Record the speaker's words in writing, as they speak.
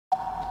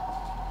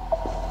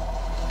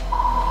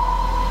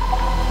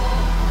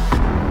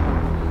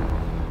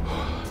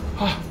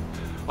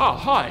Oh,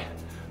 hi.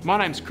 My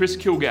name's Chris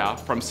Kilgour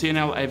from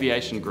C&L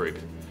Aviation Group.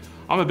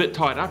 I'm a bit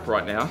tied up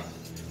right now.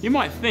 You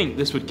might think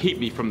this would keep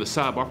me from the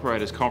Saab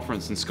Operators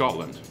Conference in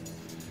Scotland.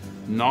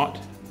 Not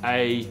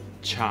a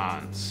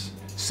chance.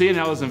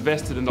 C&L has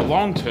invested in the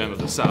long term of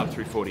the Saab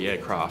 340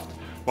 aircraft.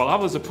 While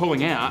others are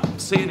pulling out,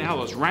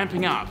 C&L is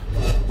ramping up.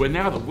 We're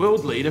now the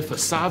world leader for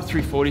Saab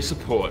 340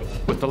 support,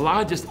 with the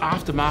largest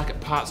aftermarket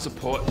parts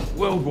support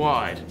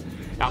worldwide.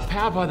 Our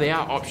Power by the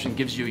Hour option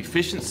gives you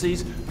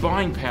efficiencies,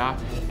 buying power,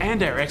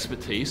 and our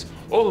expertise,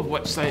 all of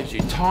which saves you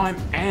time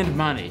and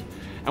money.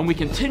 And we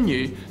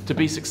continue to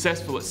be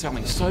successful at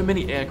selling so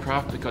many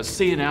aircraft because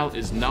C&L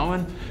is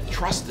known,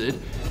 trusted,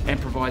 and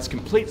provides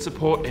complete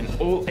support in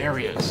all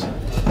areas.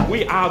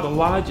 We are the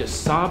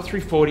largest Saab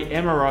 340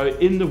 MRO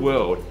in the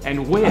world,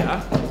 and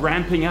we're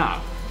ramping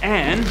up.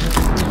 And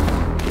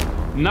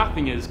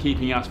nothing is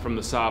keeping us from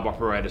the Saab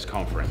Operators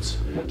Conference.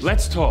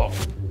 Let's talk,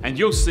 and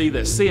you'll see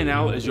that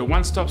C&L is your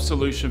one-stop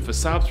solution for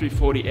Saab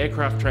 340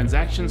 aircraft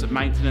transactions,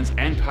 maintenance,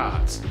 and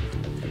parts.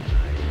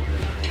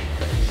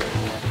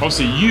 I'll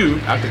see you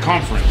at the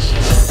conference.